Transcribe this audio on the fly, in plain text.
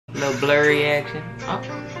blurry action. Oh,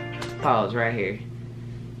 pause right here.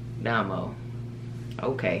 Domo.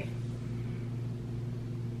 Okay.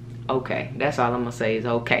 Okay, that's all I'm gonna say is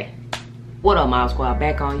okay. What up, Mob Squad?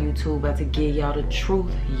 Back on YouTube, about to give y'all the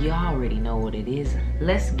truth. Y'all already know what it is.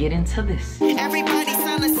 Let's get into this. Everybody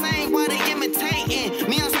sound the same, why they imitating?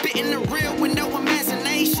 Me, I'm spitting the real with no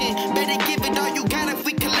imagination. Better give it all you got if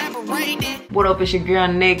we collaborating. What up, it's your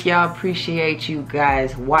girl Nick. Y'all, appreciate you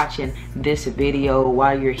guys watching this video.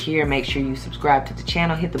 While you're here, make sure you subscribe to the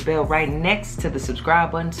channel. Hit the bell right next to the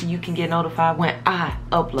subscribe button so you can get notified when I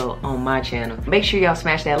upload on my channel. Make sure y'all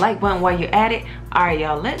smash that like button while you're at it. Alright,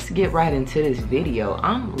 y'all, let's get right into this video.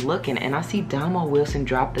 I'm looking and I see Domo Wilson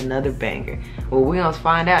dropped another banger. Well, we're gonna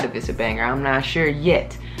find out if it's a banger. I'm not sure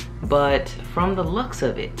yet. But from the looks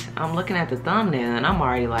of it, I'm looking at the thumbnail and I'm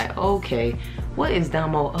already like, okay, what is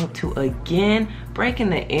Domo up to again?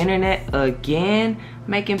 Breaking the internet again?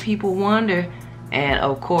 Making people wonder. And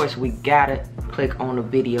of course, we gotta click on the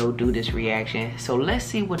video, do this reaction. So let's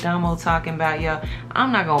see what Domo talking about, y'all.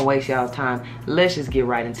 I'm not gonna waste y'all's time. Let's just get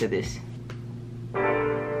right into this.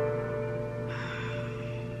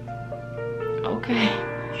 Okay,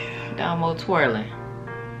 Domo twirling.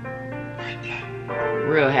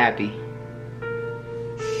 Real happy.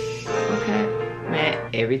 Okay, man,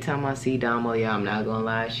 every time I see Domo, y'all, I'm not gonna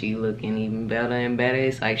lie, she looking even better and better.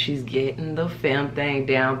 It's like she's getting the film thing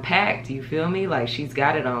down packed, you feel me? Like she's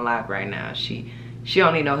got it on lock right now. She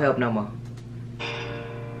don't need no help no more.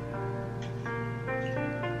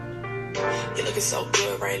 You're looking so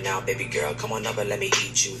good right now, baby girl. Come on over, let me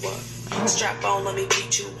eat you up. Strap on, let me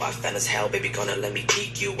beat you up. Fan as hell, baby, gonna let me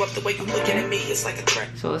peek you up. The way you looking at me, it's like a threat.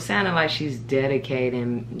 So it sounded like she's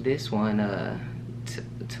dedicating this one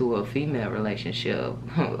to a female relationship.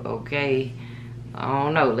 Okay, I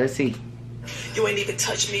don't know. Let's see. You ain't even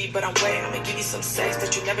touch me, but I'm wet. I'ma give you some sex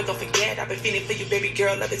that you never gonna forget. I've been feeling for you, baby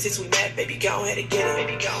girl, ever since we met. Baby, go ahead and get it.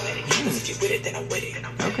 Baby, go ahead and get it. If you with it, then I'm with it.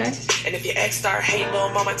 Okay. And if your ex start hating, little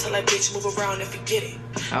mama, tell that bitch move around and forget it.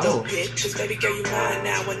 No bitch, cause baby girl, you mine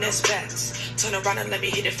now, and that's facts. Turn around and let me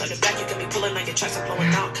hit it from the back. You got me pulling on your tracks and blowing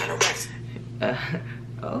out kind of racks.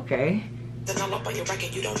 Okay. Then I'm up on your rack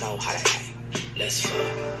and you don't know how to act. Let's fuck.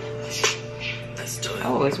 Let's do it.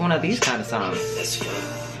 Oh, it's one of these kind of songs. Let's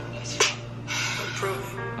fuck.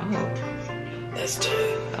 Oh. Let's do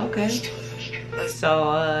it. Okay.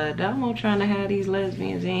 So Domo trying to have these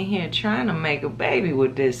lesbians in here trying to make a baby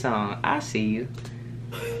with this song. I see you.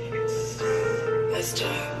 Let's do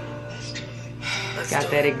it.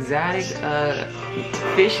 Got that exotic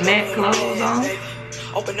fishnet clothes on.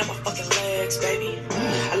 Open up my fucking legs, baby.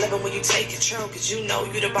 I love it when you take control, cause you know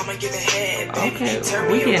you the bomb and give a head, baby. Okay,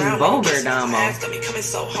 we getting vulgar, Domo. Got me coming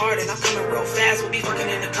so hard and I'm coming real fast. We'll be fucking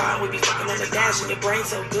in the car and we'll be fucking on the dash. And your brain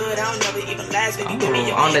so good, I'll never even last. Baby, give me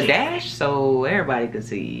your on the dash, so everybody could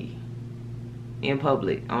see in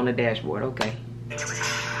public on the dashboard. Okay.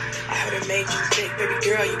 I heard it made you thick, baby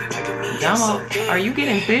girl. You be picking me Domo, so good. are you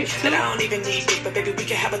getting thick too? And I don't even need it, but baby, we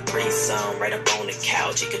can have a threesome right up on the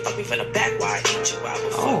couch. You can fuck me from the back while I eat you out.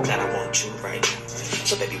 But fuck that, I want you right now.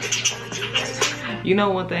 So baby, what you trying to do right now? You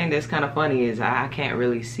know, one thing that's kind of funny is I can't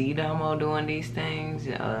really see Domo doing these things.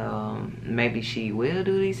 Maybe she will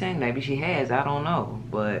do these things. Maybe she has. I don't know.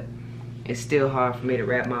 But it's still hard for me to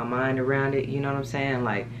wrap my mind around it. You know what I'm saying?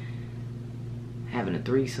 Like having a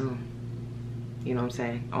threesome. You know what I'm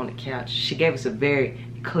saying? On the couch. She gave us a very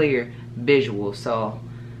clear visual. So,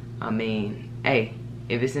 I mean, hey,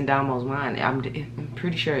 if it's in Domo's mind, I'm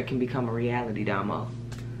pretty sure it can become a reality, Domo.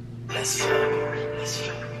 Let's do it.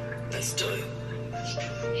 Let's do it.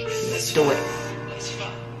 Let's do it.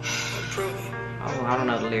 Improve it. Oh, I don't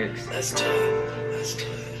know the lyrics. Let's do it. Let's do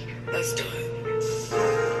it. Let's do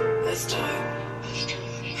it. Let's do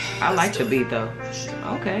it. I like the beat though.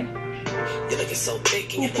 Okay. You're looking so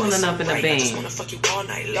thick and you're pulling up in the I just wanna fuck you all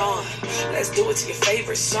night long. Let's do it to your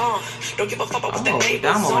favorite song. Don't give a fuck about what the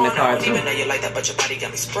neighbors Domo in the car I don't too. even know you like that, but your body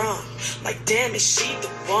got me sprung. Like damn, is she the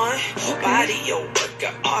one? Body your work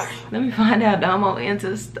of art. Let me find out Domo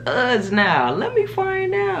into studs now. Let me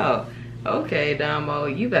find out. Okay, Domo,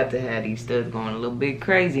 you got to have these studs going a little bit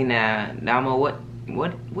crazy now. Domo,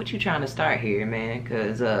 what you trying to start here, man?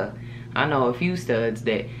 Cause I know a few studs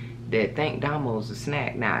that think Domo's a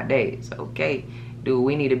snack nowadays, okay? Dude,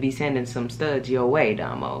 we need to be sending some studs your way,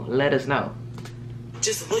 Domo. Let us know.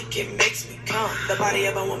 Just look, it makes me come. The body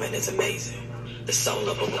of a woman is amazing. The soul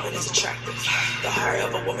of a woman is attractive. The heart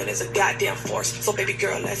of a woman is a goddamn force. So baby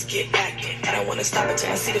girl, let's get active. I don't wanna stop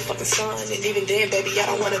until I see the fucking sun. And even then, baby, I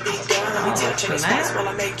don't wanna be done. Let me touch on the spots while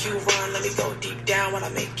I make you run. Let me go deep down while I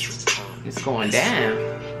make you come. It's going down.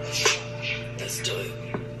 Let's do it.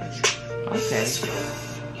 Okay.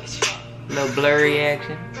 Little blurry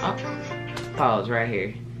action. Oh, pause right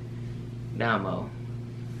here. Domo.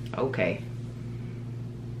 Okay.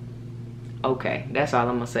 Okay, that's all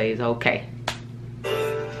I'm gonna say is okay.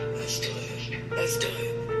 Let's do it. Let's do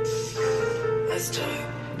it. Let's do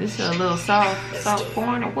it. This is a little soft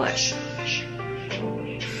porn or what?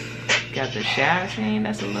 Got the shower scene.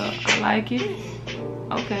 That's a little. I like it.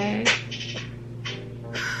 Okay.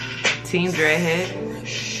 Team Dreadhead.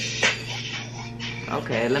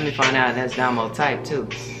 Okay, let me find out that's Domo type too.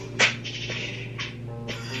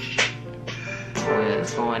 Well,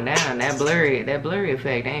 it's going down. That blurry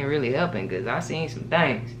effect ain't really helping because I seen some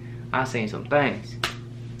things.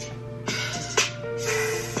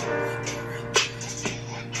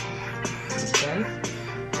 Okay.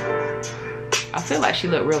 I feel like she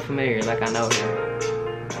looked real familiar, like I know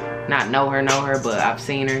her. Not know her, but I've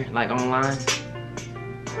seen her like online.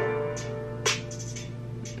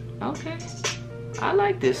 Okay. I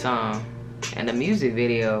like this song. And the music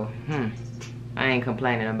video, I ain't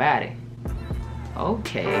complaining about it.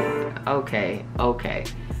 Okay.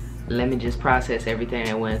 Let me just process everything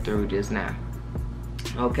that went through just now.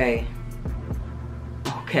 Okay.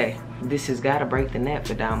 This has got to break the net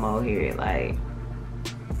for Domo here. Like,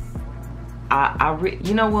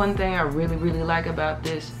 you know, one thing I really like about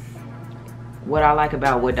this, what I like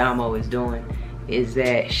about what Domo is doing is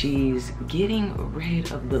that she's getting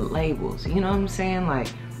rid of the labels. You know what I'm saying? Like,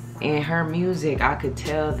 in her music, I could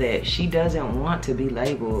tell that she doesn't want to be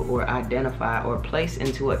labeled or identified or placed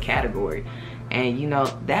into a category. And you know,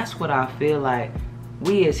 that's what I feel like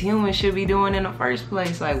we as humans should be doing in the first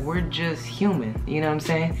place. Like, we're just human, you know what I'm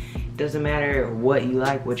saying? Doesn't matter what you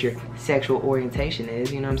like, what your sexual orientation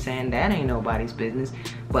is, you know what I'm saying? That ain't nobody's business.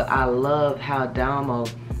 But I love how Domo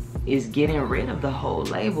is getting rid of the whole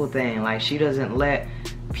label thing. Like, she doesn't let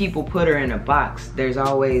people put her in a box. There's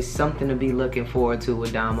always something to be looking forward to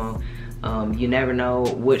with Domo. You never know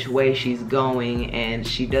which way she's going, and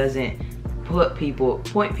she doesn't point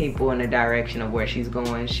people in the direction of where she's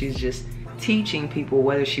going. She's just teaching people,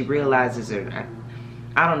 whether she realizes it or not.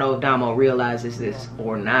 I don't know if Domo realizes this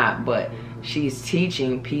or not, but she's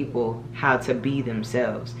teaching people how to be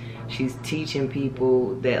themselves. She's teaching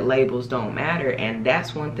people that labels don't matter, and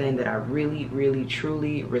that's one thing that I really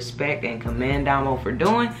truly respect and commend Domo for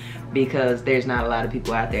doing, because there's not a lot of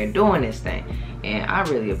people out there doing this thing. And I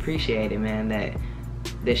really appreciate it, man,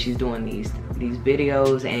 that she's doing these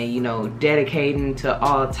videos and, you know, dedicating to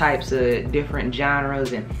all types of different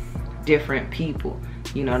genres and different people.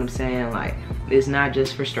 You know what I'm saying? Like, it's not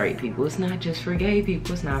just for straight people, it's not just for gay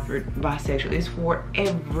people, it's not for bisexual, it's for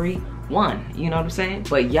everyone. You know what I'm saying?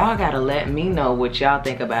 But y'all gotta let me know what y'all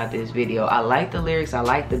think about this video. I like the lyrics, I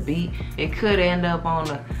like the beat. It could end up on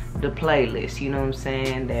the playlist, you know what I'm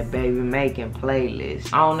saying? That baby making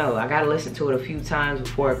playlist. I don't know, I gotta listen to it a few times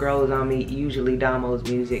before it grows on me. Usually Domo's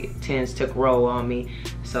music tends to grow on me,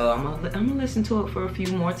 so I'm gonna listen to it for a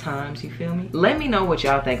few more times, you feel me? Let me know what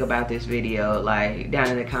y'all think about this video, like, down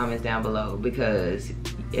in the comments down below, because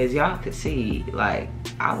as y'all could see, like,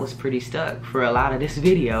 I was pretty stuck for a lot of this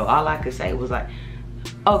video. All I could say was like,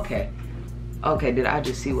 okay, did I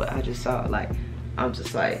just see what I just saw? Like, I'm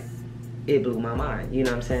just like, it blew my mind, you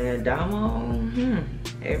know what I'm saying? Domo,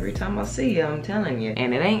 every time I see you, I'm telling you.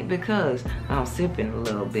 And it ain't because I'm sipping a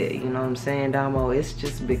little bit, you know what I'm saying, Domo? It's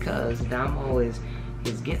just because Domo is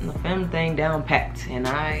getting the femme thing down packed, and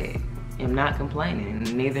I am not complaining,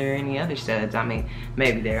 neither any other studs. I mean,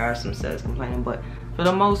 maybe there are some studs complaining, but for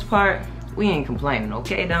the most part, we ain't complaining,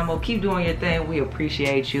 okay, Domo? Keep doing your thing. We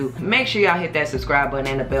appreciate you. Make sure y'all hit that subscribe button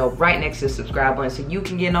and the bell right next to the subscribe button so you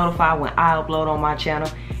can get notified when I upload on my channel.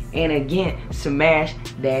 And again, smash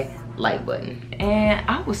that like button. And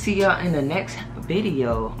I will see y'all in the next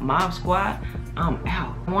video. Mob Squad, I'm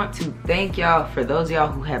out. I want to thank y'all for those of y'all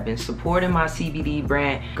who have been supporting my CBD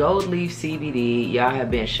brand, Gold Leaf CBD. Y'all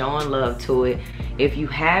have been showing love to it. If you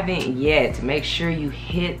haven't yet, make sure you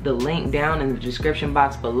hit the link down in the description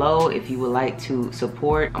box below if you would like to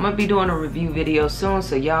support. I'm gonna be doing a review video soon,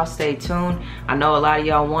 so y'all stay tuned. I know a lot of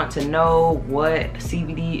y'all want to know what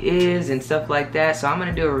CBD is and stuff like that, so I'm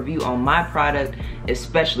gonna do a review on my product,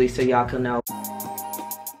 especially so y'all can know.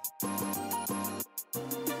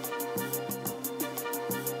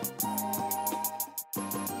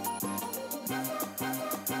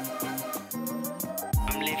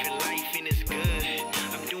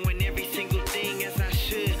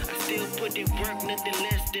 Work nothing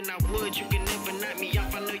less than I would. You can